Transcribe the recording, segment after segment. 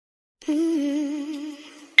Okay,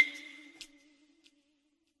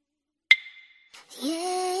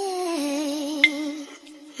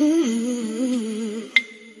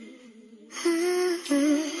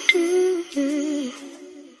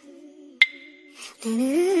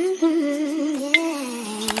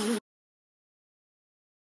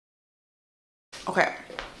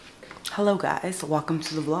 hello guys, welcome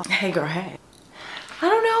to the vlog. Hey girl, hey. I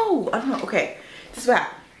don't know, okay, this is what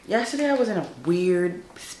happened. Yesterday I was in a weird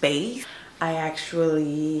space. I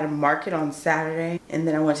actually had a market on Saturday and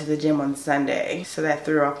then I went to the gym on Sunday, so that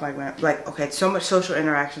threw off my okay, so much social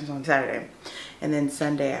interactions on Saturday, and then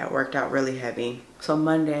Sunday I worked out really heavy. So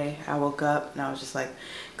Monday I woke up and I was just like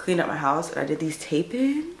cleaned up my house, and I did these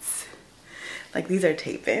tape-ins. Like, these are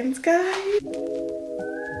tape-ins, guys.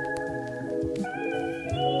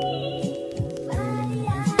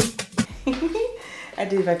 I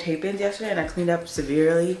did my tape-ins yesterday and I cleaned up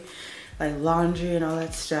severely, like laundry and all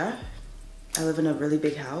that stuff. I live in a really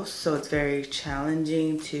big house, so it's very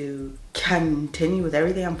challenging to continue with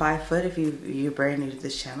everything. I'm 5 foot if you're brand new to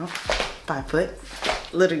this channel. 5 foot,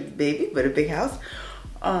 little baby, but a big house.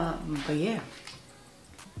 But yeah,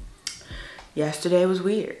 yesterday was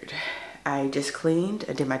weird. I just cleaned,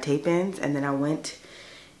 I did my tape-ins, and then I went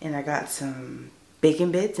and I got some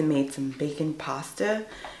bacon bits and made some bacon pasta.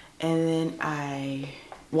 And then I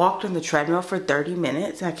walked on the treadmill for 30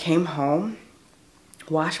 minutes. I came home,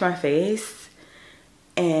 washed my face,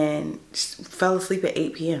 and fell asleep at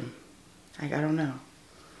 8 p.m. Like, I don't know.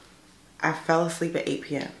 I fell asleep at 8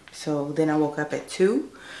 p.m. So then I woke up at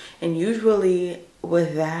 2. And usually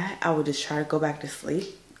with that, I would just try to go back to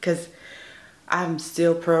sleep, because I'm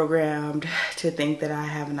still programmed to think that I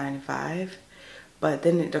have a 9 to 5. But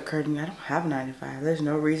then it occurred to me, I don't have a 9 to 5. There's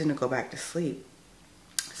no reason to go back to sleep.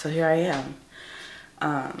 So here I am.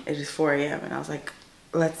 It is 4 a.m. and I was like,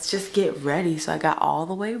 let's just get ready. So I got all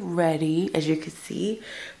the way ready, as you can see,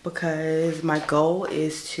 because my goal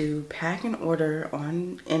is to pack an order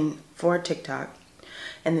for TikTok,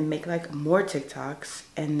 and then make like more TikToks,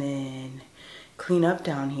 and then clean up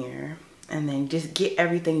down here, and then just get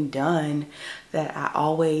everything done that I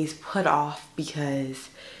always put off, because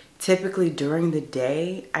typically during the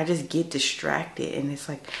day I just get distracted, and it's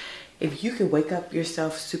like, if you can wake up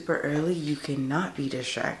yourself super early, you cannot be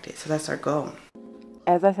distracted. So that's our goal.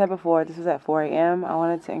 As I said before, this was at 4 a.m. I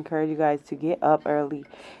wanted to encourage you guys to get up early.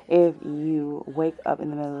 If you wake up in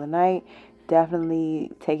the middle of the night,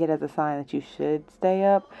 definitely take it as a sign that you should stay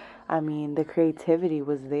up. I mean, the creativity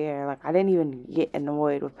was there. Like, I didn't even get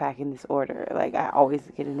annoyed with packing this order. Like, I always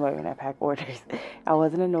get annoyed when I pack orders. I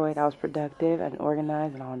wasn't annoyed. I was productive and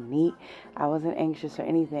organized and all neat. I wasn't anxious or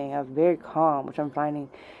anything. I was very calm, which I'm finding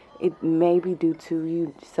it may be due to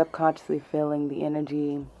you subconsciously feeling the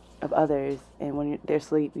energy of others, and when they're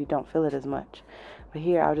asleep, you don't feel it as much. But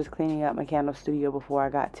here, I was just cleaning up my candle studio before I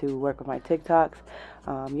got to work with my TikToks.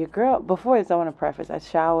 Your girl, before this, I want to preface, I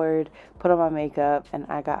showered, put on my makeup, and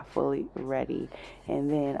I got fully ready.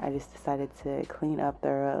 And then I just decided to clean up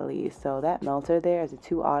thoroughly. So that melter there is a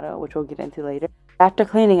 2 auto, which we'll get into later. After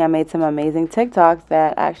cleaning, I made some amazing TikToks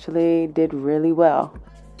that actually did really well.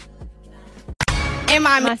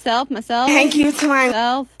 Myself. Thank you to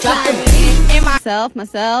myself.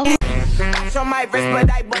 Myself.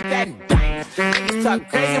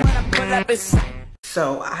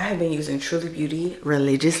 So I have been using Truly Beauty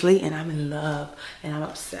religiously, and I'm in love and I'm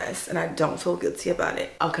obsessed, and I don't feel guilty about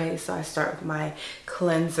it. Okay, so I start with my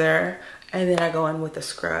cleanser, and then I go in with a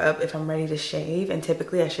scrub if I'm ready to shave. And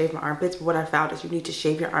typically I shave my armpits, but what I found is you need to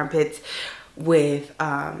shave your armpits with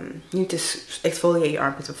you need to exfoliate your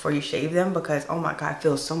armpits before you shave them, because oh my god, it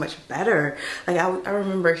feels so much better. Like, I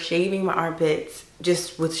remember shaving my armpits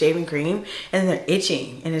just with shaving cream, and they're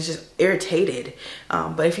itching and it's just irritated,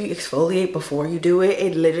 but if you exfoliate before you do it,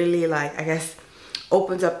 it literally, like, I guess,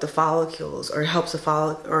 opens up the follicles, or helps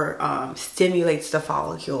the stimulates the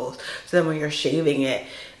follicles, so then when you're shaving it,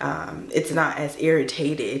 it's not as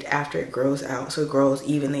irritated after it grows out, so it grows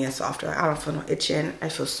evenly and softer. I don't feel no itching. I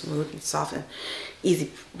feel smooth and soft and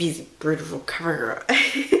easy, beautiful cover girl.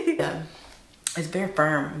 Yeah. It's very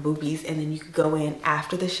firm, boobies. And then you could go in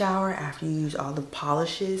after the shower, after you use all the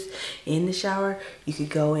polishes in the shower, you could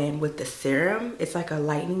go in with the serum. It's like a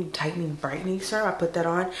lightening, tightening, brightening serum. I put that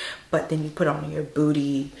on, but then you put on your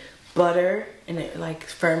booty butter, and it like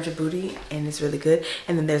firms your booty, and it's really good.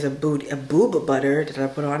 And then there's a boob butter that I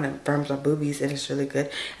put on and firms my boobies, and it's really good.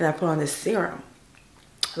 And I put on this serum,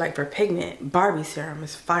 like for pigment, Barbie serum.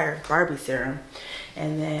 It's fire, Barbie serum.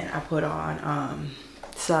 And then I put on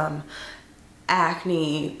some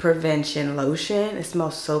acne prevention lotion. It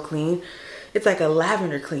smells so clean. It's like a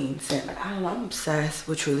lavender clean scent. Like, I don't know, I'm obsessed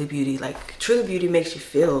with Truly Beauty. Like, Truly Beauty makes you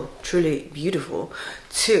feel truly beautiful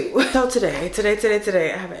too. So today,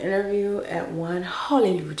 I have an interview at 1.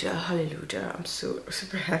 Hallelujah, hallelujah. I'm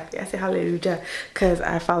super happy. I say hallelujah because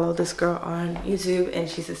I follow this girl on YouTube and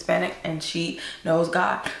she's Hispanic and she knows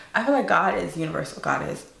God. I feel like God is universal. God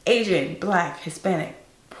is Asian, Black, Hispanic,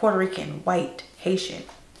 Puerto Rican, white, Haitian,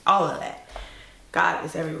 all of that. God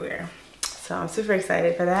is everywhere. So I'm super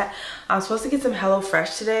excited for that. I'm supposed to get some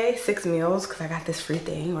HelloFresh today, 6 meals, because I got this free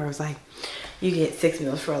thing where it was like, you get 6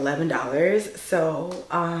 meals for $11. So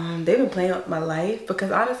they've been playing with my life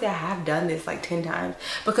because honestly, I have done this like 10 times.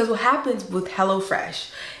 Because what happens with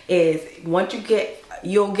HelloFresh is once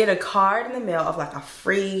you'll get a card in the mail of like a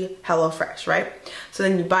free HelloFresh, right? So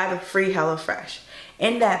then you buy the free HelloFresh.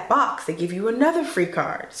 In that box, they give you another free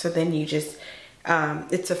card. So then you just,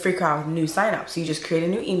 it's a free card with new sign up. So you just create a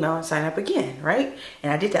new email and sign up again, right?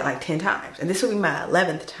 And I did that like 10 times. And this will be my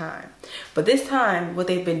 11th time. But this time, what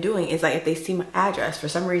they've been doing is like if they see my address, for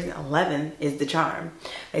some reason 11 is the charm.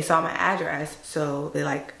 They saw my address, so they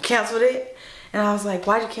like canceled it. And I was like,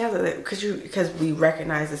 why'd you cancel it? Because we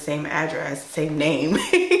recognize the same address, same name.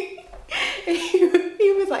 He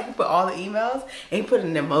was like, he put all the emails and he put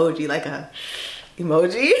an emoji, like a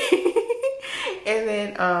emoji. And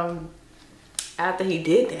then after he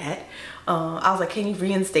did that, I was like, can you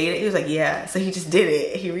reinstate it? He was like, yeah. So he just did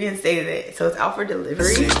it. He reinstated it. So it's out for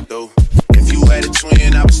delivery. If you had a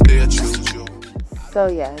twin, I would still choose you. So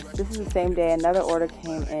yes, this is the same day another order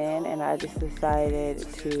came in and I just decided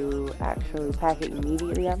to actually pack it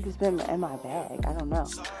immediately. I've just been in my bag. I don't know.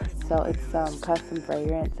 So it's some custom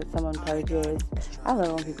fragrance that someone purchased. I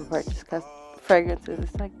love when people purchase custom fragrances.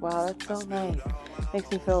 It's like, wow, that's so nice. Makes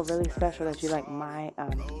me feel really special that you like my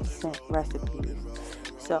scent recipes.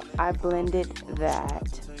 So I blended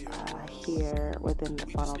that here within the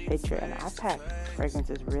funnel picture, and I pack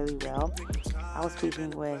fragrances really well. I was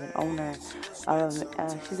speaking with an owner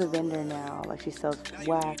she's a vendor now, like she sells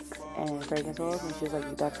wax and fragrance oils, and she was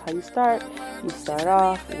like, that's how you start. You start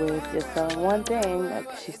off with just selling one thing. Like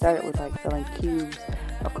she started with like selling cubes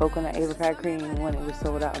of coconut apricot cream when it was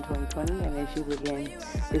sold out in 2020, and then she began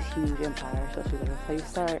this huge empire. So she's like, that's how you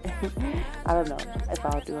start. I don't know if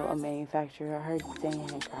I'll do a manufacturer. I heard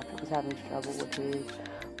Kraft was having trouble with his,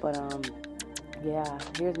 but yeah,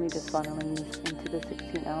 here's me just funneling this into the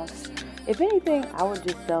 16 ounce. If anything, I would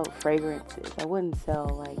just sell fragrances. I wouldn't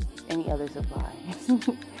sell like any other supply.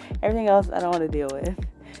 Everything else I don't want to deal with,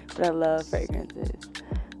 but I love fragrances.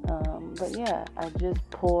 But yeah, I just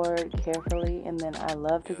poured carefully, and then I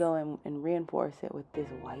love to go and reinforce it with this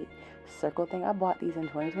white circle thing. I bought these in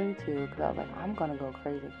 2022 because I was like, I'm gonna go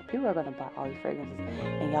crazy. People are gonna buy all these fragrances,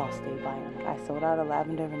 and y'all stay buying them. I sold out a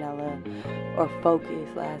lavender vanilla or focus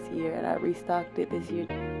last year, and I restocked it this year.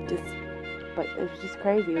 But it was just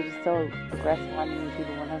crazy. It was just so aggressive how many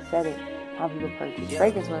people, when I said it, how people purchase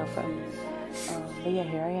fragrance oil from me. But yeah,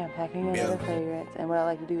 here I am packing another fragrance, and what I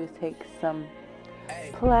like to do is take some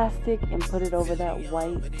plastic and put it over that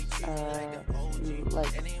white,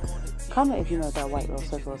 like, comment if you know what that white little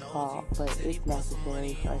circle is called, but it's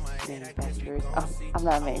necessary for us manufacturers. I'm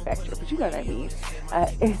not a manufacturer, but you know what I mean.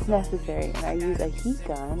 It's necessary, and I use a heat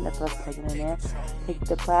gun. That's what I was plugging in there. Take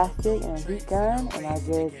the plastic and a heat gun, and I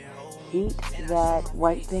just heat that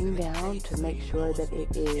white thing down to make sure that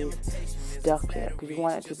it is stuck there, because you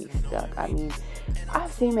want it to be stuck. I mean,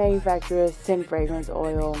 I've seen manufacturers send fragrance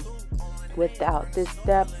oil without this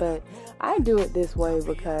step, but I do it this way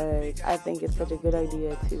because I think it's such a good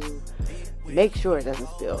idea to make sure it doesn't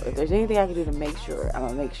spill. If there's anything I can do to make sure, I'm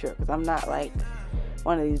gonna make sure, because I'm not like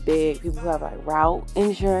one of these big people who have like route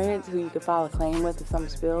insurance who you can file a claim with if something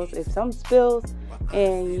spills. If something spills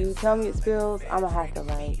and you tell me it spills, I'm gonna have to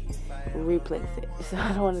like replace it. So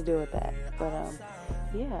I don't want to deal with that. But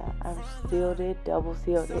yeah, I've sealed it, double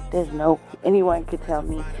sealed it. There's no anyone could tell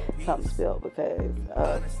me something spilled because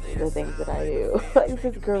of the things that I do. Like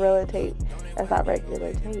this Gorilla tape. That's not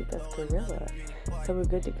regular tape, that's Gorilla. So we're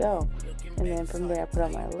good to go. And then from there I put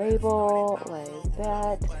on my label like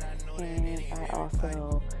that. And I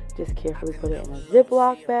also just carefully put it in a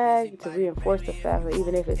Ziploc bag to reinforce the fact that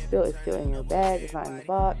even if it's still in your bag, it's not in the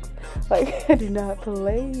box. Like, I do not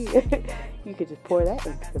play. You could just pour that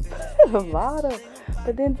into the bottle.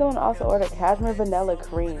 But then someone also ordered cashmere vanilla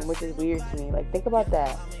cream, which is weird to me. Like, think about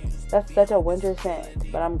that. That's such a winter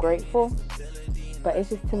scent. But I'm grateful. But it's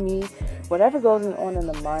just, to me, whatever goes on in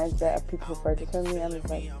the mindset of people who purchase from me, I'm just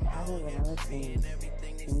like, cashmere vanilla cream.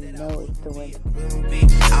 And you know it's the winter.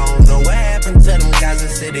 I don't know what happened to them guys that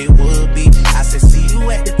said they would be. I said, see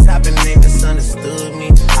you at the top and niggas understood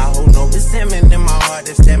me. I hold no resentment in my heart,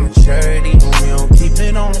 that's that maturity. And we don't keep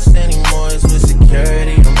it on us anymore, it's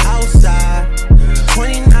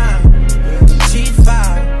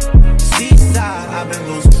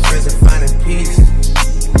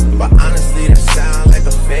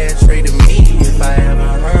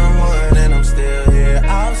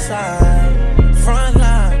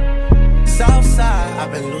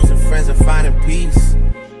signs of finding peace.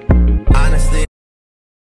 Honestly.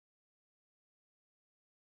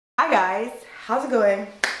 Hi guys, how's it going?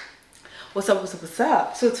 What's up, what's up, what's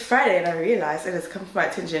up? So it's Friday and I realized it has come to my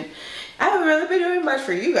attention I haven't really been doing much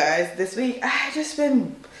for you guys this week. I just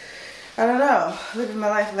been, I don't know, living my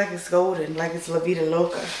life like it's golden, like it's La Vida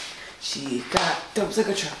Loca. She got dumps like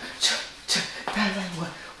a truck.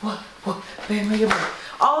 What, bang, make it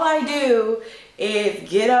move. All I do is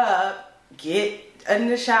get up, get in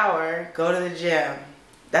the shower, go to the gym.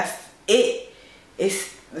 That's it.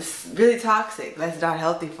 It's really toxic. That's not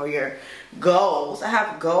healthy for your goals. I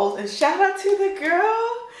have goals, and shout out to the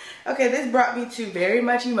girl. Okay, this brought me to very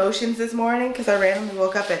much emotions this morning because I randomly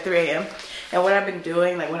woke up at 3 a.m. And what I've been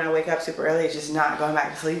doing, like when I wake up super early, is just not going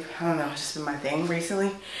back to sleep. I don't know, it's just been my thing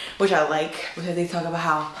recently, which I like because they talk about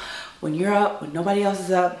how when you're up, when nobody else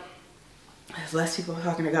is up, there's less people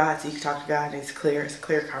talking to God, so you can talk to God, and it's a clear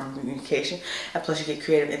communication, and plus you get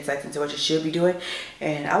creative insights into what you should be doing.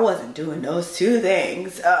 And I wasn't doing those two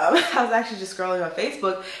things. I was actually just scrolling on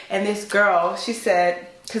Facebook, and this girl, she said,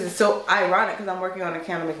 because it's so ironic because I'm working on a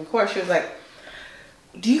candle making course, she was like,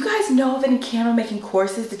 do you guys know of any candle making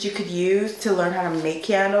courses that you could use to learn how to make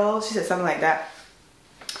candles? She said something like that.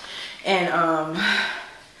 And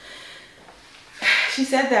she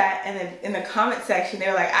said that, and then in the comment section they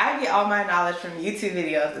were like, I get all my knowledge from YouTube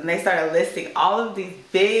videos, and they started listing all of these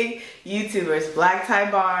big YouTubers, Black Tie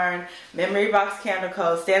Barn, Memory Box Candle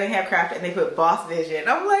Co., Standing Hand Kraft, and they put Boss Vision.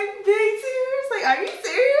 I'm like, big serious? Like, are you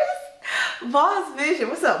serious? Boss Vision,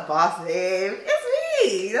 what's up, boss babe? It's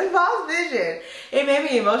me, that's Boss Vision. It made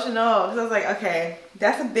me emotional because I was like, okay,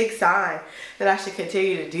 that's a big sign that I should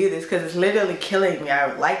continue to do this because it's literally killing me. I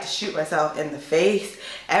would like to shoot myself in the face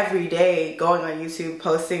every day going on YouTube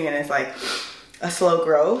posting, and it's like a slow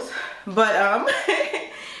growth. But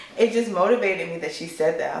it just motivated me that she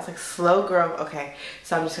said that. I was like, slow growth, okay,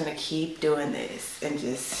 so I'm just gonna keep doing this and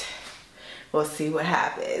just we'll see what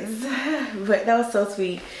happens. But that was so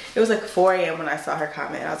sweet. It was like 4 a.m. when I saw her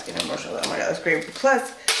comment. I was getting emotional. Oh my god, that's great.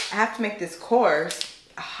 Plus, I have to make this course,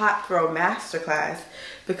 a hot throw masterclass,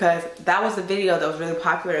 because that was a video that was really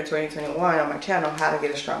popular in 2021 on my channel, how to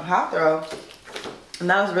get a strong hot throw. And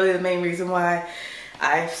that was really the main reason why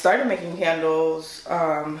I started making candles,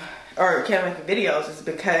 or candle making videos, is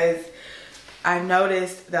because I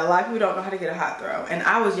noticed that a lot of people don't know how to get a hot throw. And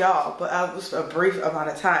I was y'all, but I was a brief amount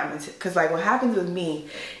of time. Because like what happens with me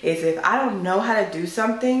is if I don't know how to do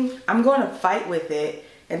something, I'm going to fight with it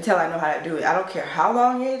until I know how to do it. I don't care how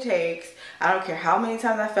long it takes. I don't care how many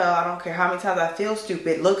times I fail. I don't care how many times I feel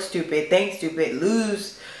stupid, look stupid, think stupid,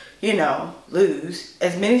 lose, you know, lose.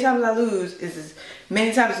 As many times as I lose is as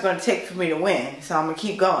many times it's going to take for me to win. So I'm going to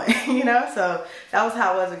keep going, you know? So that was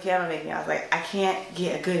how it was with candle making. I was like, I can't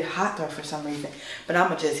get a good hot throw for some reason, but I'm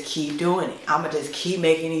going to just keep doing it. I'm going to just keep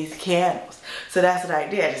making these candles. So that's what I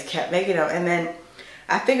did. I just kept making them. And then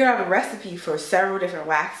I figured out a recipe for several different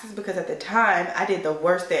waxes because at the time I did the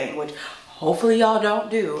worst thing, which hopefully y'all don't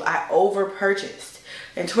do. I over purchased.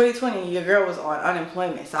 In 2020, your girl was on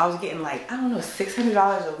unemployment, so I was getting like, I don't know,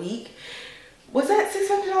 $600 a week. Was that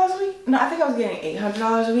 $600 a week? No, I think I was getting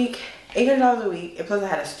 $800 a week. $800 a week, and plus I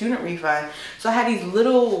had a student refund. So I had these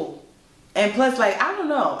little, and plus like, I don't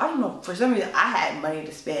know, for some reason I had money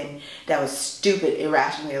to spend that was stupid,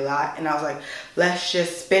 irrationally a lot. And I was like, let's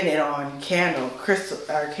just spend it on candles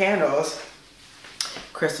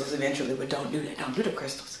eventually, but don't do that, don't do the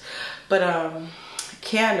crystals. But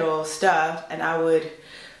candle stuff, and I would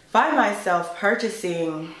find myself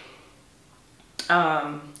purchasing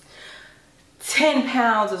 10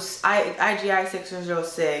 pounds of IGI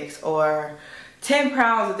 606 or 10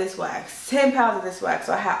 pounds of this wax, 10 pounds of this wax.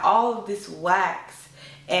 So I had all of this wax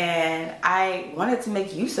and I wanted to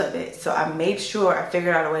make use of it. So I made sure I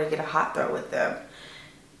figured out a way to get a hot throw with them.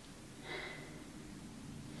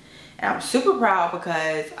 And I'm super proud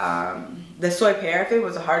because the soy paraffin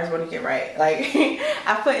was the hardest one to get right. Like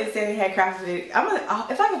I put in Standing Hand Kraft video.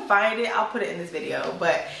 If I can find it, I'll put it in this video.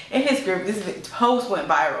 But in his group, this post went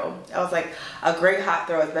viral. I was like, a great hot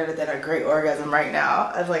throw is better than a great orgasm right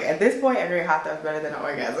now. I was like, at this point, a great hot throw is better than an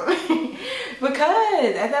orgasm.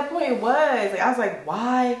 Because at that point it was. Like, I was like,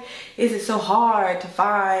 why is it so hard to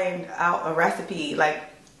find out a recipe? Like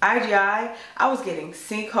IGI, I was getting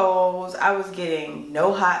sinkholes, I was getting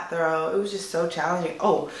no hot throw. It was just so challenging.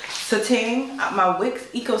 Oh, Satine, my Wicks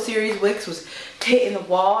Eco Series Wicks was hitting the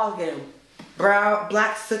wall. I was getting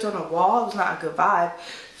black soot on the wall. It was not a good vibe.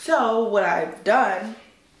 So what I've done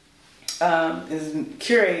is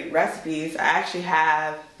curate recipes. I actually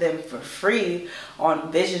have them for free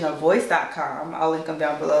on visionofvoice.com. I'll link them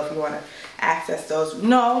down below if you want to access those.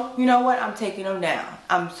 No, you know what? I'm taking them down.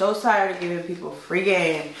 I'm so tired of giving people free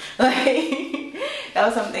game. Like, that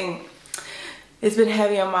was something, it's been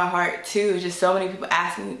heavy on my heart too. Just so many people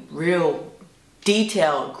asking real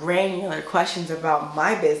detailed, granular questions about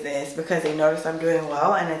my business because they notice I'm doing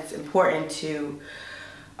well, and it's important to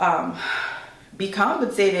be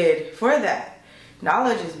compensated for that.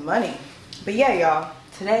 Knowledge is money. But yeah, y'all,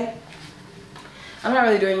 today I'm not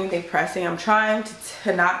really doing anything pressing. I'm trying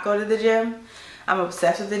to not go to the gym. I'm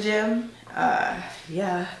obsessed with the gym.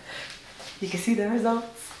 Yeah, you can see the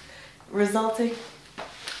resulting.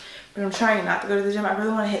 But I'm trying not to go to the gym. I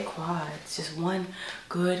really want to hit quads. Just one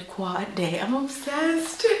good quad day. I'm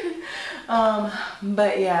obsessed.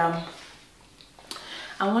 But yeah,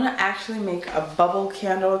 I want to actually make a bubble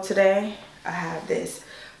candle today. I have this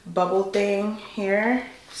bubble thing here.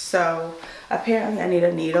 So apparently I need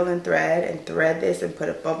a needle and thread this and put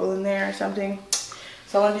a bubble in there or something.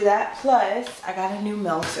 So I want to do that. Plus, I got a new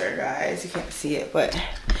melter, guys. You can't see it, but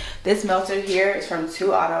this melter here is from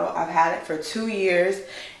 2 Auto. I've had it for 2 years,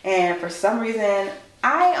 and for some reason,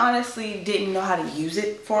 I honestly didn't know how to use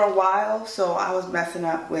it for a while, so I was messing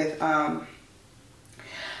up with, I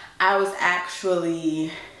was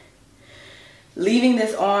actually leaving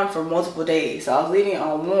this on for multiple days. So I was leaving it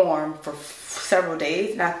on warm for several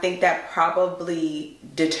days, and I think that probably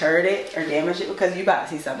deterred it or damaged it, because you about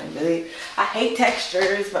to see something really. I hate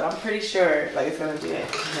textures, but I'm pretty sure like it's gonna do it.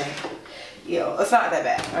 Okay. Yo, it's not that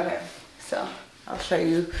bad. Okay, so I'll show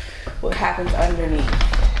you what happens underneath.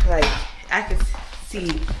 Like, I can see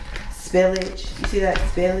spillage. You see that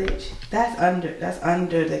spillage? That's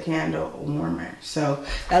under the candle warmer. So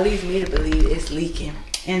that leads me to believe it's leaking.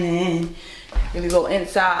 And then when we go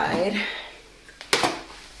inside,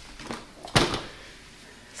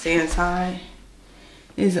 see inside,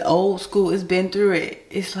 it's old school. It's been through it.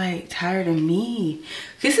 It's like tired of me.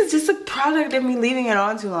 This is just a product of me leaving it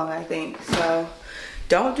on too long, I think. So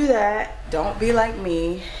don't do that. Don't be like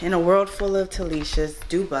me in a world full of Talishas.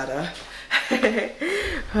 Do better.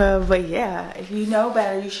 But yeah, if you know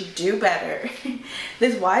better, you should do better.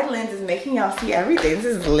 This wide lens is making y'all see everything. This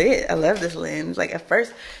is lit. I love this lens. Like, at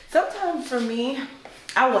first, sometimes for me,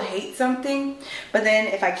 I will hate something, but then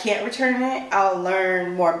if I can't return it, I'll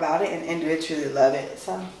learn more about it and individually love it.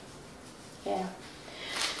 So yeah,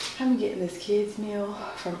 I'm getting this kids meal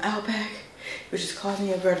from Outback, which is causing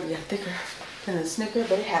me a bird to be thicker than a Snicker,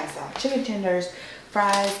 but it has chicken tenders,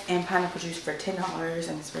 fries, and pineapple juice for $10,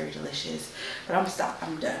 and it's very delicious. But I'm stopped.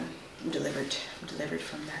 I'm done. I'm delivered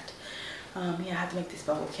from that. Yeah, I have to make this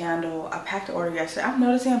bubble candle. I packed the order yesterday. I'm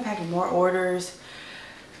noticing I'm packing more orders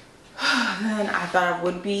than I thought I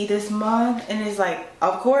would be this month. And it's like,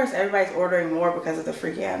 of course everybody's ordering more because of the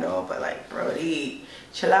free candle, but like, brody,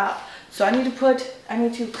 chill out. So I need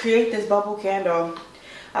to create this bubble candle.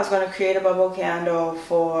 I was going to create a bubble candle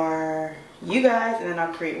for you guys, and then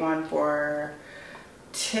I'll create one for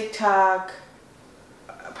TikTok.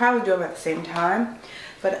 I'll probably do them at the same time.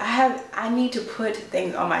 But I need to put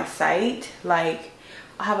things on my site. Like,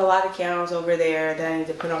 I have a lot of candles over there that I need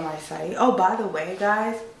to put on my site. Oh, by the way,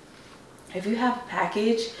 guys, if you have a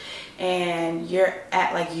package and you're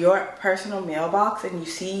at like your personal mailbox and you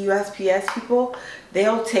see USPS people,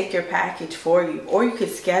 they'll take your package for you. Or you could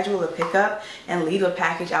schedule a pickup and leave a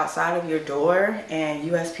package outside of your door, and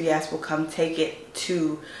USPS will come take it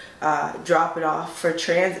to drop it off for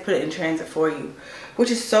transit, put it in transit for you,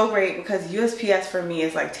 which is so great, because USPS for me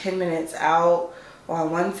is like 10 minutes out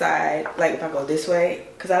on one side, like if I go this way,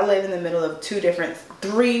 because I live in the middle of 4 different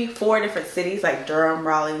cities, like Durham,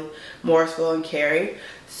 Raleigh, Morrisville, and Cary.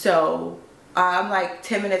 So I'm like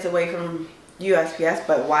 10 minutes away from USPS,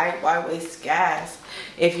 but why waste gas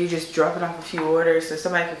if you're just dropping off a few orders so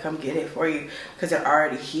somebody can come get it for you, because they're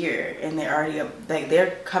already here, and they're already like,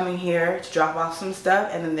 they're coming here to drop off some stuff,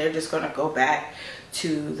 and then they're just gonna go back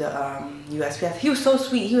to the USPS. He was so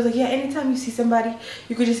sweet. He was like, yeah, anytime you see somebody,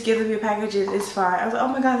 you could just give them your packages. It's fine. I was like, oh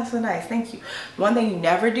my god, that's so nice, thank you. One thing you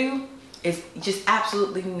never do is just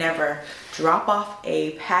absolutely never drop off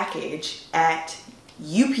a package at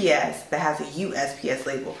UPS that has a USPS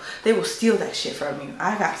label. They will steal that shit from you.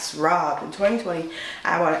 I got robbed in 2020.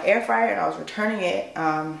 I bought an air fryer and I was returning it,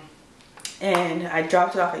 and I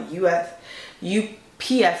dropped it off at UPS.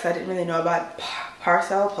 I didn't really know about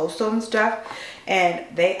postal and stuff, and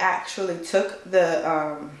they actually took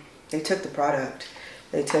the product.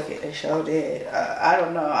 They took it. They sure did. I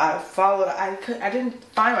don't know. I didn't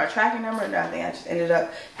find my tracking number or nothing. I just ended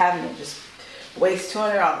up having to just waste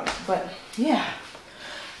 $200. But yeah.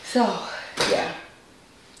 So yeah,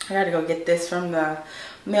 I gotta go get this from the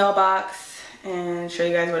mailbox and show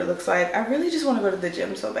you guys what it looks like. I really just want to go to the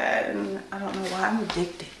gym so bad, and I don't know why. I'm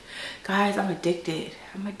addicted. Guys, I'm addicted.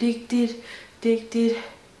 I'm addicted.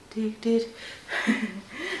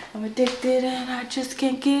 I'm addicted and I just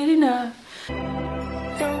can't get enough.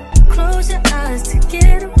 Don't close your eyes to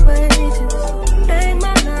get away. Just make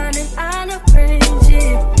my mind and I'll arrange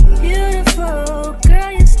it. Beautiful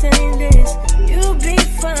girl, you're stainless. You'll be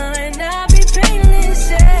fine, I'll be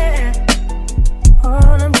painless, yeah.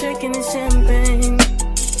 All I'm drinking is champagne.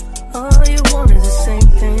 All you want is the same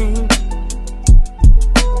thing.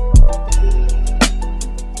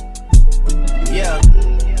 Yeah.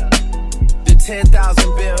 The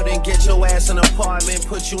 10,000 building, get your ass an apartment,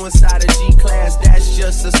 put you inside a G-class. That's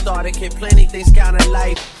just a starter kit. Plenty things count in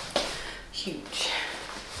life. Huge.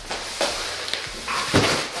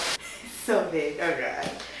 So big. Oh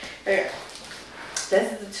god. Okay.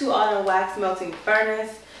 This is the 2 auto wax melting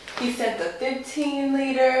furnace. He sent the 15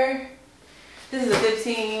 liter. This is a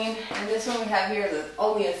 15, and this one we have here is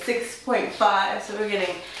only a 6.5, so we're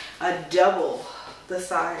getting a double the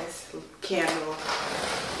size candle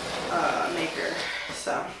maker.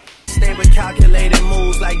 So stay with calculated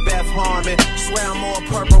moves like Beth Harmon. Swear I'm more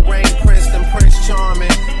Purple Rain Prince than Prince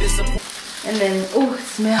Charming. And then, ooh, it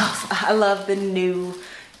smells. I love the new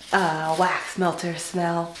wax melter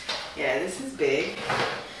smell. Yeah, this is big,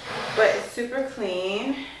 but it's super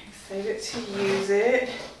clean. Excited to use it.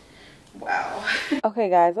 Wow. Okay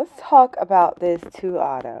guys, let's talk about this 2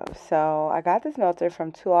 Auto. So I got this melter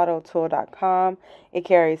from 2autotool.com. It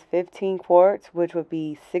carries 15 quarts, which would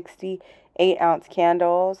be 68-ounce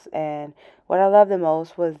candles. And what I love the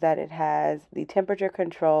most was that it has the temperature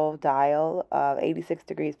control dial of 86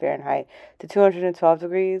 degrees Fahrenheit to 212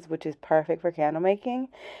 degrees, which is perfect for candle making.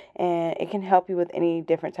 And it can help you with any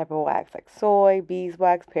different type of wax, like soy,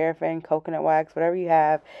 beeswax, paraffin, coconut wax, whatever you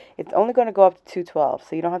have. It's only going to go up to 212,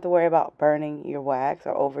 so you don't have to worry about burning your wax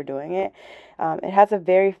or overdoing it. It has a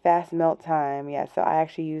very fast melt time. Yeah, so I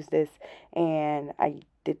actually used this, and I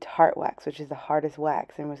did tart wax, which is the hardest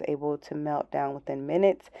wax, and was able to melt down within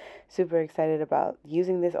minutes. Super excited about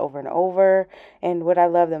using this over and over. And what I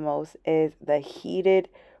love the most is the heated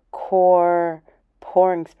core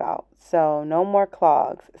pouring spout. So no more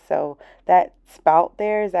clogs. So that spout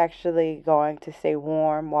there is actually going to stay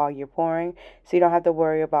warm while you're pouring, so you don't have to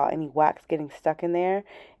worry about any wax getting stuck in there.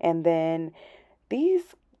 And then these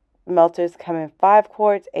melters come in 5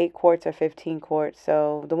 quarts, 8 quarts, or 15 quarts.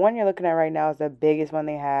 So the one you're looking at right now is the biggest one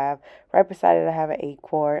they have. Right beside it I have an 8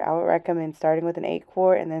 quart. I would recommend starting with an 8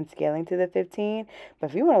 quart and then scaling to the 15.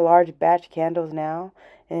 But if you want a large batch candles now,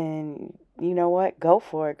 and you know what, go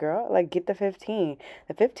for it, girl. Like, get the 15.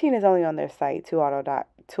 The 15 is only on their site,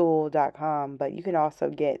 2autotool.com, but you can also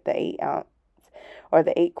get the 8-ounce or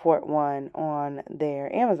the 8 quart one on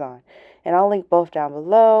their Amazon. And I'll link both down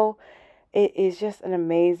below. It is just an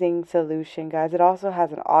amazing solution, guys. It also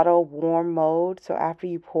has an auto warm mode, so after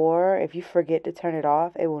you pour, if you forget to turn it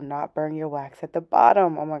off, it will not burn your wax at the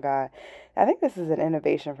bottom. Oh my god. I think this is an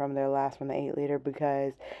innovation from their last one, the 8 liter,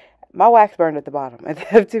 because my wax burned at the bottom,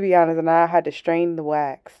 to be honest, and I had to strain the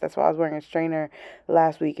wax. That's why I was wearing a strainer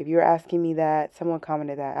last week. If you were asking me that, someone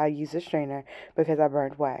commented that I used a strainer because I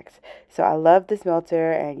burned wax. So I love this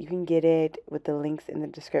melter, and you can get it with the links in the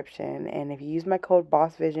description. And if you use my code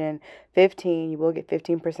BOSSVISION15, you will get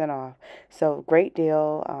 15% off. So great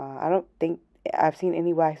deal. I don't think I've seen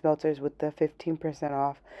any wax melters with the 15%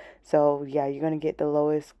 off. So yeah, you're going to get the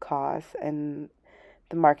lowest cost and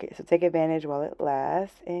the market, so take advantage while it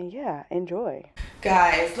lasts, and yeah, enjoy.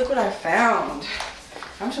 Guys, look what I found.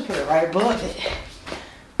 I'm just gonna put it right above it.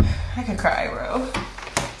 I could cry, bro.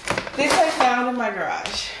 This I found in my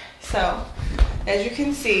garage. So as you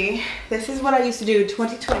can see, this is what I used to do in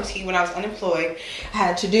 2020 when I was unemployed. I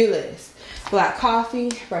had a to-do list: black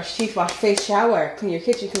coffee, brush teeth, wash face, shower, clean your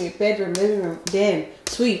kitchen, clean your bedroom, living room, den,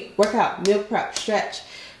 sweep, workout, meal prep, stretch,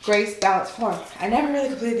 grace, balance, form. I never really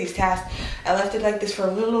completed these tasks. I left it like this for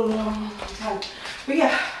a long time. But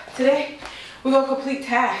yeah, today we're gonna complete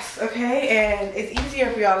tasks, okay? And it's easier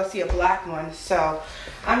for y'all to see a black one. So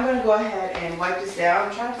I'm gonna go ahead and wipe this down.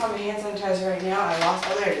 I'm trying to find my hand sanitizer right now. I lost,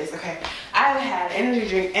 oh there it is, okay. I had an energy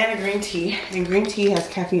drink and a green tea, and green tea has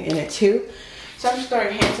caffeine in it too. So I'm just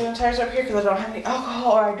throwing hand sanitizer up here because I don't have any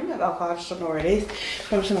alcohol, or I do have alcohol, I just don't know where it is.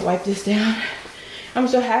 So I'm just gonna wipe this down. I'm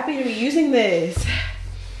so happy to be using this.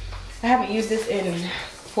 I haven't used this in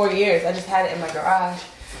 4 years. I just had it in my garage.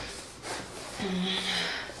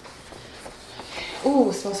 Ooh,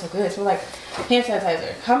 it smells so good. It smells like hand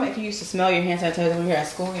sanitizer. Comment if you used to smell your hand sanitizer when you're at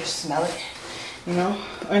school. You just smell it, you know?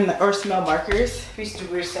 Or smell markers. We used to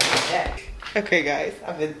do weird stuff like that. Okay guys,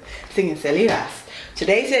 I've been singing Salidas.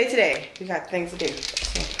 Today. We got things to do.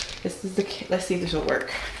 So this is the, let's see if this will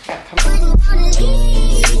work. Yeah, come on.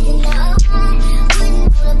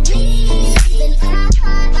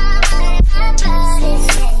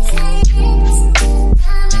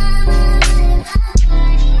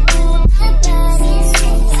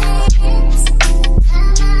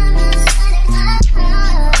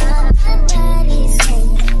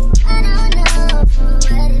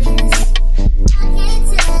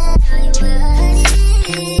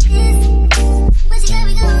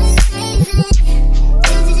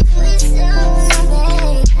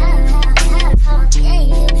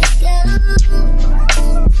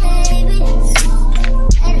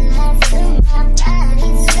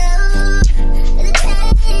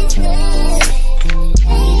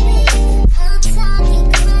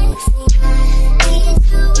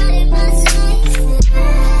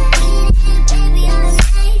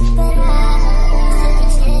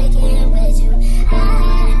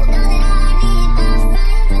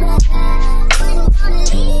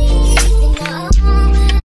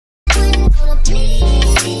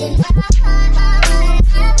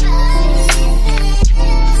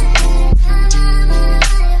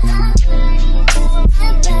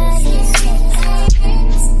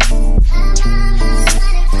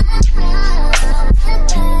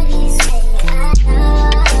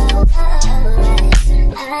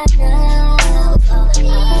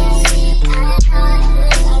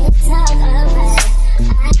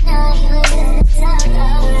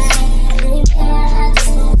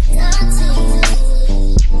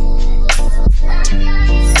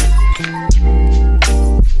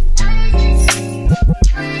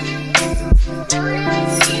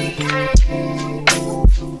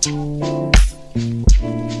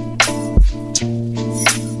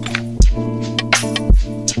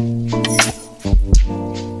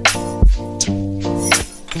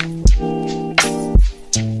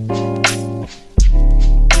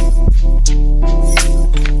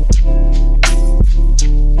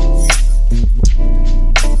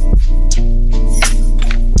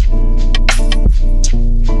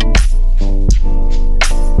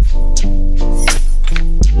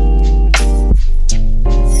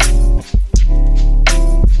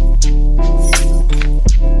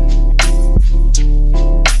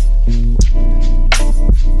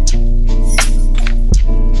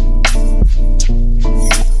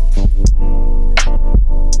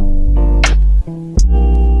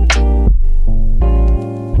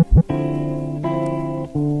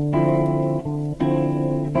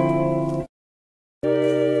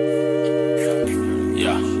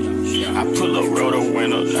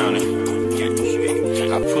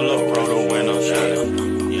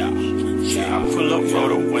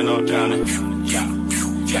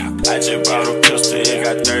 I just bought a pistol, it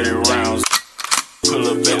got 30 rounds. Pull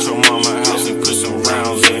up at your mama's house and put some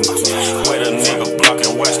rounds in it. Wait a nigga block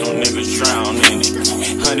and watch them niggas drown in it.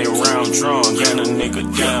 100 round drum, got a nigga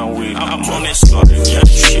down with it. I'm on that slaughter gang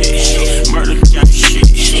shit, murder gang shit,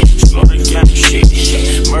 slaughter gang shit,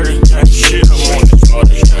 murder gang shit. I'm on that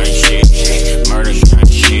slaughter gang shit, murder gang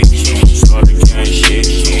shit, slaughter gang shit,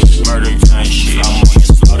 murder gang shit. I'm on that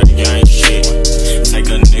slaughter gang shit. Take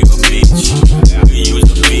a nigga bitch, you use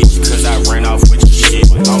the bitch, cause I ran off with your shit.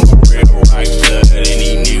 I'm a real right blood,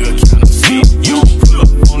 any nigga counterfeit. You pull up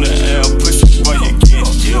on the L, push it while you get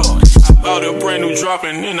killed. I bought a brand new drop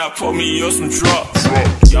and then I put me up some drops.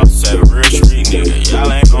 Y'all say real street nigga, y'all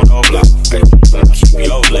ain't on no block. Keep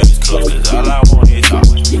your legs closed, cause all I want is talk.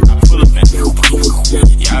 I pull up and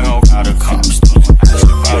y'all gon' call the cops. I just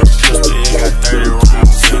bought a pistol, it got 30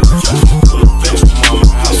 rounds in it. Pull up at your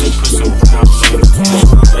mama's house and put some rounds in it.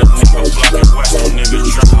 That nigga blockin' west, them niggas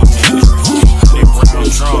drown in it. They round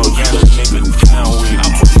drawn, got a nigga down with it.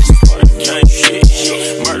 I'm on this slaughter gang shit,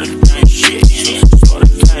 murder gang shit, slaughter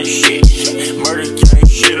gang shit, murder gang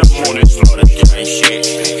shit. I'm on this slaughter gang shit,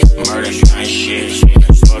 murder gang shit,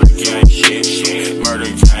 slaughter gang shit, murder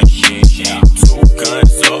gang shit. 2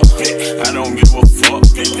 guns up, I don't give a fuck.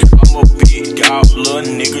 I'm a big dog, little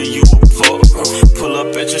nigga, you a fuck. Pull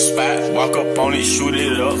up at your spot, walk up on it, shoot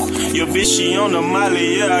it up. Your bitch, she on the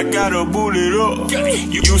molly, yeah, I gotta boot it up.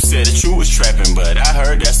 You said that you was trapping, but I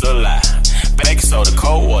heard that's a lie. Baking soda,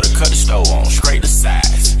 cold water, cut the stove on, scrape the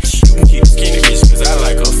sides. You can keep skinny bitch, cause I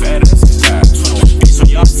like her fat ass and thighs. Bitch, so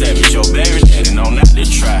y'all savage, your baby daddy know not to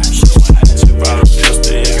try. I just bought a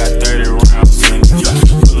pistol, it got 30 rounds in it.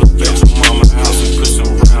 Pull up at your mama's house and put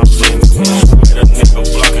some rounds in it. Let a nigga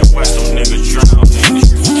block and watch them niggas drown in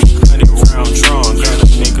it. 100 round drum, got a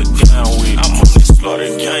nigga down with it. I'm on this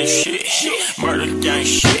slaughter gang shit, murder gang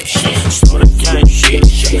shit, slaughter gang shit,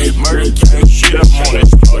 murder gang shit. I'm on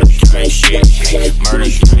this slaughter gang shit,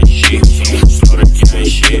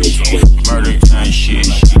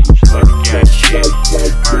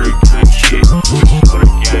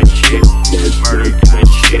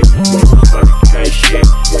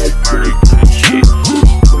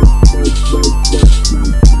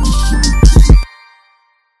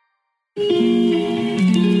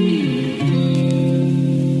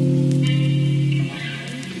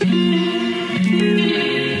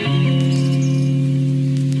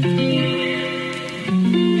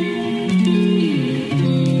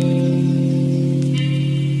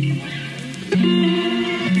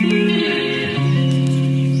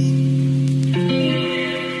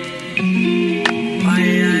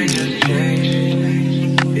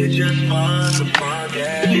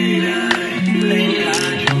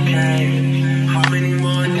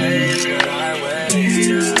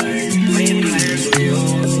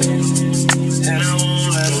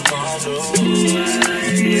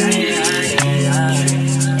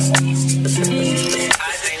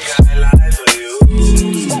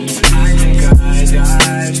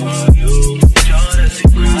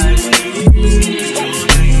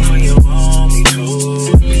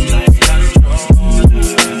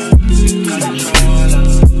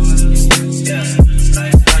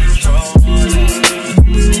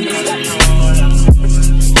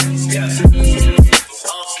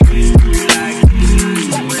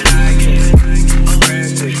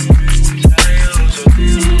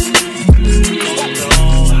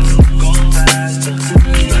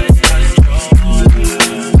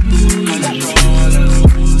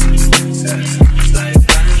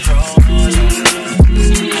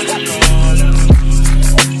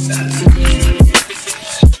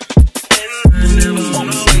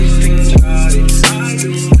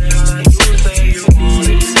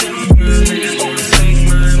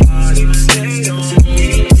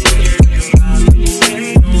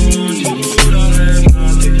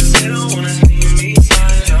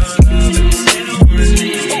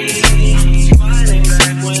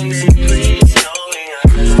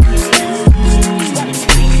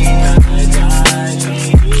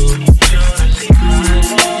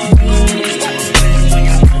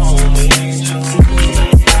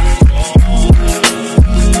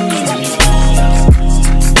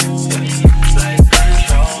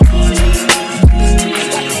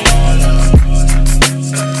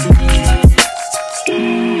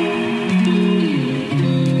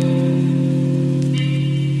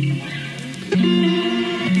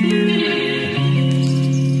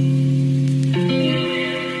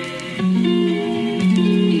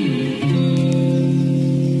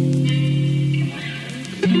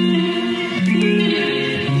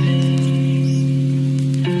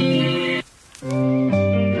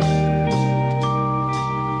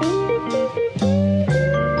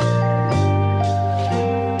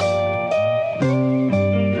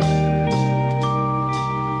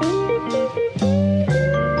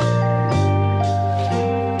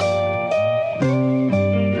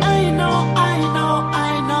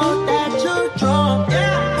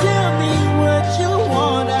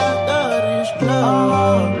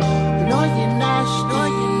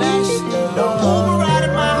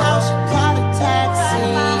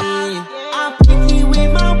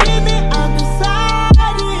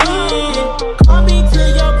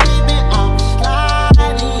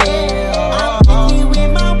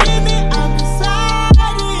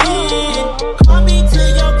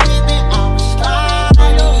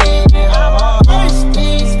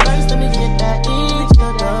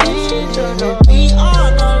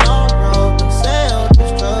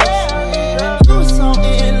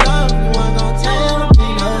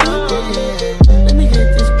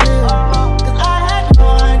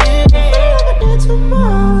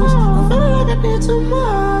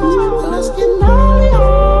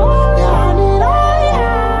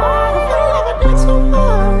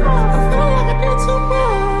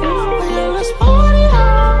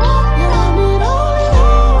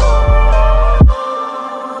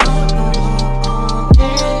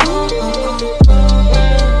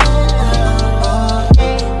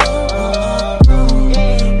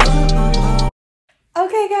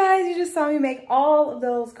 saw me make all of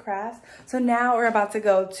those crafts. So now we're about to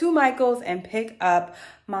go to Michael's and pick up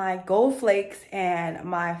my gold flakes and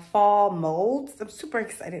my fall molds. I'm super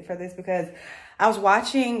excited for this because I was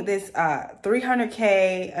watching this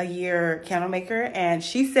 300K a year candle maker, and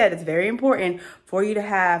she said it's very important for you to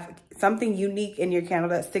have something unique in your candle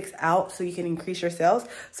that sticks out so you can increase your sales.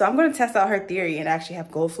 So I'm going to test out her theory and actually have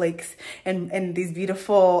gold flakes and these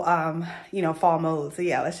beautiful, you know, fall molds. So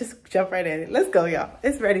yeah, let's just jump right in. Let's go, y'all.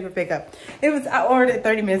 It's ready for pickup. I ordered it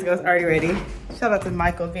 30 minutes ago. It's already ready. Shout out to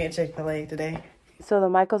Michael being Chick-fil-A today. So the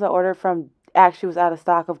Michaels I ordered from actually was out of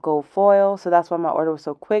stock of gold foil, so that's why my order was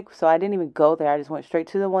so quick. So I didn't even go there. I just went straight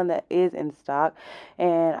to the one that is in stock,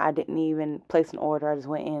 and I didn't even place an order. I just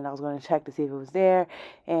went in and I was going to check to see if it was there.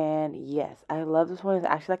 And yes, I love this one. It's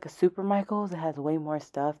actually like a super Michaels. It has way more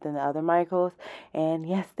stuff than the other Michaels, and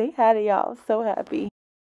yes, they had it, y'all. So happy.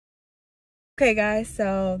 Okay guys,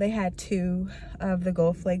 so they had 2 of the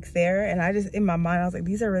gold flakes there, and I just, in my mind, I was like,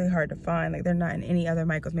 these are really hard to find. Like, they're not in any other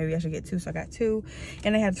Michaels. Maybe I should get 2, so I got 2.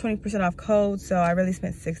 And they had 20% off code, so I really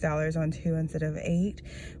spent $6 on 2 instead of 8,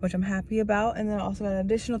 which I'm happy about. And then I also got an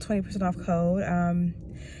additional 20% off code.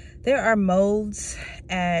 There are molds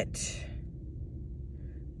at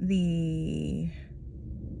the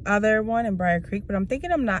other one in Briar Creek, but I'm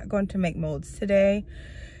thinking I'm not going to make molds today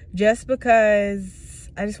just because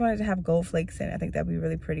I just wanted to have gold flakes in it. I think that'd be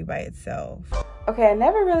really pretty by itself. Okay, I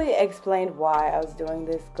never really explained why I was doing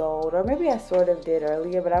this gold, or maybe I sort of did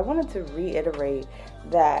earlier, but I wanted to reiterate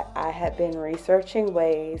that I had been researching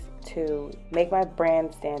ways to make my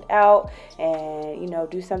brand stand out and, you know,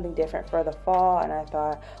 do something different for the fall. And I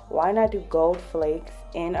thought, why not do gold flakes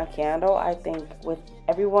in a candle? I think with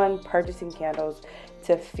everyone purchasing candles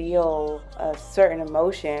to feel a certain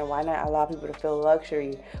emotion, why not allow people to feel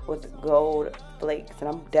luxury with gold flakes? And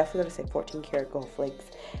I'm definitely gonna say 14 karat gold flakes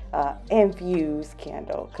infused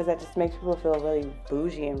candle, because that just makes people feel really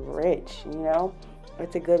bougie and rich, you know?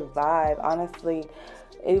 It's a good vibe. Honestly,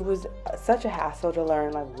 it was such a hassle to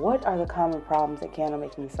learn, like, what are the common problems that candle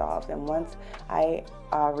making solves? And once I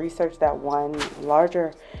researched that one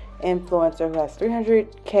larger influencer who has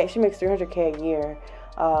 300K, she makes 300K a year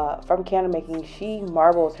from candle making. She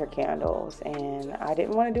marbles her candles, and I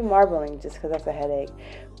didn't want to do marbling just because that's a headache,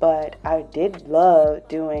 but I did love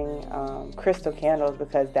doing crystal candles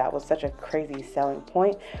because that was such a crazy selling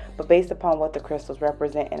point. But based upon what the crystals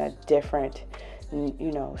represent in a different,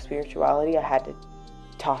 you know, spirituality, I had to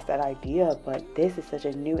toss that idea. But this is such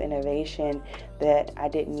a new innovation that I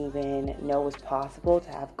didn't even know was possible, to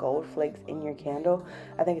have gold flakes in your candle.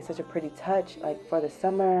 I think it's such a pretty touch, like for the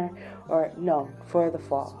summer, or no, for the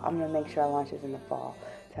fall. I'm gonna make sure I launch this in the fall,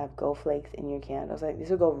 to have gold flakes in your candles. Like, this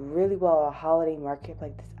would go really well at a holiday market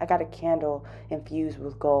like this. I got a candle infused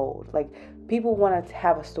with gold. Like, people want to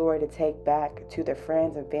have a story to take back to their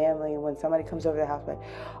friends and family. And when somebody comes over to the house, like,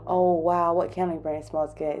 oh wow, what candle brand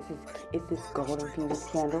smells good? It's this gold infused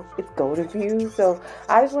candle. It's gold infused. So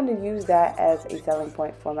I just wanted to use that as a selling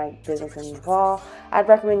point for my business in the fall. I'd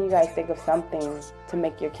recommend you guys think of something to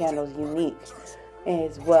make your candles unique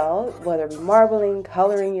as well, whether it be marbling,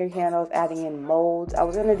 coloring your candles, adding in molds. I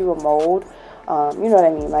was going to do a mold, you know what I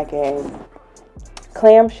mean, like a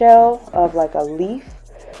clamshell of like a leaf.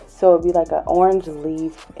 So it'd be like an orange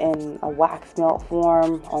leaf in a wax melt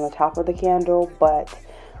form on the top of the candle. But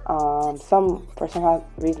for some reason I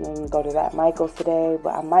didn't go to that Michael's today,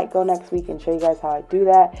 but I might go next week and show you guys how I do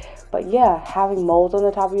that. But yeah, having molds on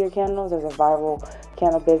the top of your candles. There's a viral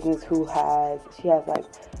candle business she has like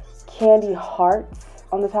candy hearts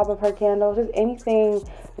on the top of her candles. Just anything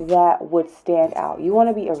that would stand out. You want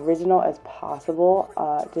to be original as possible,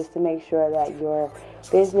 just to make sure that your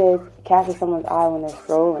business catches someone's eye when they're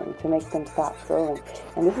scrolling, to make them stop scrolling.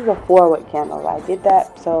 And this is a 4-wick candle. I did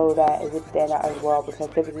that so that it would stand out as well, because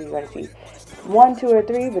typically you're going to see 1, 2, or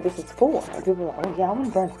 3, but this is 4. And people are like, oh yeah, I want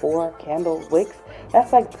to burn 4 candle wicks.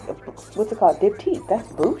 That's like, what's it called? Diptyque. That's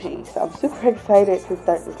bougie. So I'm super excited to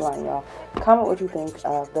start this line, y'all. Comment what you think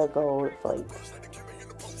of the gold flakes.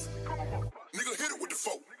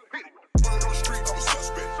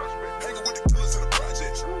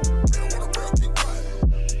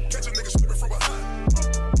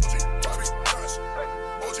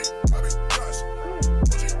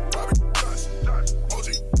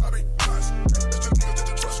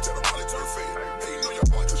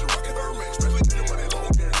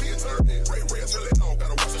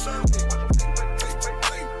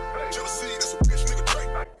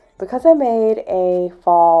 Because I made a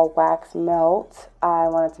fall wax melt I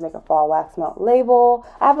wanted to make a fall wax melt label.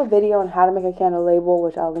 I have a video on how to make a candle label,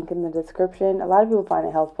 which I'll link in the description. A lot of people find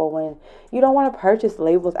it helpful when you don't want to purchase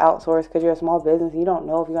labels outsourced because you're a small business. You don't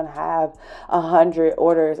know if you're going to have 100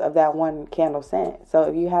 orders of that one candle scent. So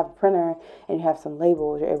if you have a printer and you have some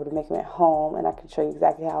labels, you're able to make them at home, and I can show you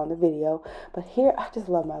exactly how in the video. But here, I just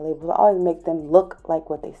love my labels. I always make them look like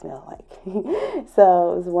what they smell like.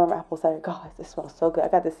 So this is warm apple cider. God, this smells so good. I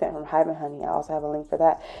got this scent from Hive and Honey. I also have a link for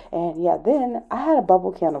that. And yeah, then I had a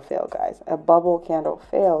bubble candle fail, guys. A bubble candle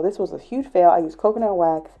fail. This was a huge fail. I used coconut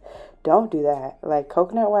wax. Don't do that. Like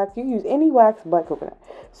coconut wax, you use any wax but coconut.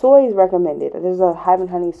 Soy is recommended. There's a Hive and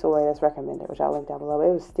Honey soy that's recommended, which I'll link down below. But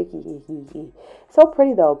it was sticky. So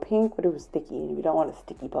pretty though, pink, but it was sticky. And you don't want a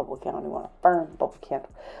sticky bubble candle. You want a firm bubble candle.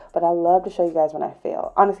 But I love to show you guys when I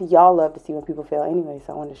fail. Honestly, y'all love to see when people fail anyway,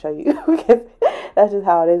 so I wanted to show you because that's just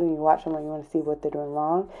how it is when you watch someone. You want to see what they're doing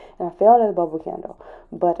wrong. And I failed at a bubble candle,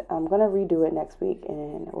 but I'm gonna redo it next week,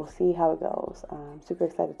 and we'll see how it goes. I'm super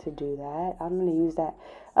excited to do that. I'm gonna use that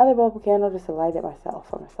other bubble candle just to light it myself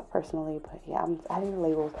for myself personally. But yeah, I'm adding the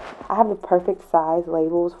labels. I have the perfect size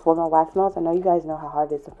labels for my wax melts. I know you guys know how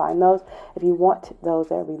hard it is to find those. If you want those,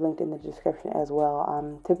 they'll be linked in the description as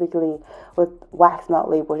well. Typically with wax melt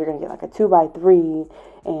labels, you're gonna get like a 2x3,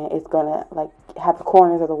 and it's gonna like have the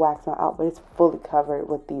corners of the wax melt out, but it's fully covered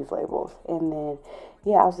with these labels. And then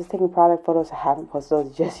yeah, I was just taking product photos. I haven't posted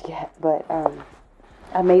those just yet, but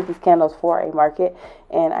I made these candles for a market,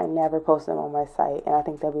 and I never post them on my site, and I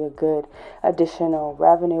think they'll be a good additional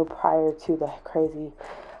revenue prior to the crazy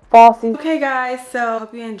fall season. Okay guys, so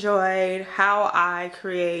hope you enjoyed how I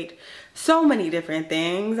create so many different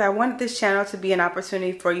things. I want this channel to be an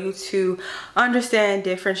opportunity for you to understand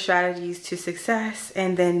different strategies to success,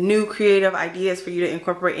 and then new creative ideas for you to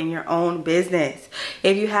incorporate in your own business.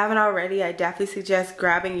 If you haven't already, I definitely suggest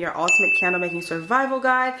grabbing your ultimate candle making survival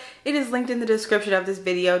guide. It is linked in the description of this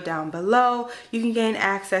video down below. You can gain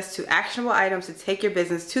access to actionable items to take your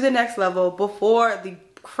business to the next level before the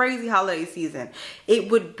crazy holiday season.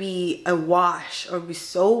 It would be a wash, or be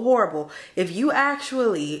so horrible if you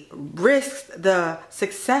actually risked the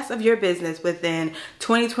success of your business within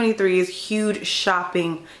 2023's huge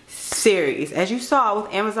shopping series. As you saw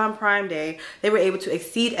with Amazon Prime Day, they were able to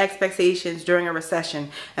exceed expectations during a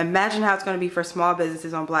recession. Imagine how it's going to be for small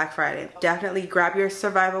businesses on Black Friday. Definitely grab your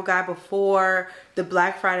survival guide before the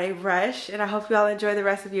Black Friday rush, and I hope you all enjoy the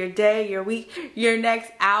rest of your day, your week, your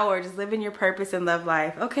next hour. Just living your purpose and love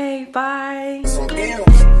life. Okay, bye.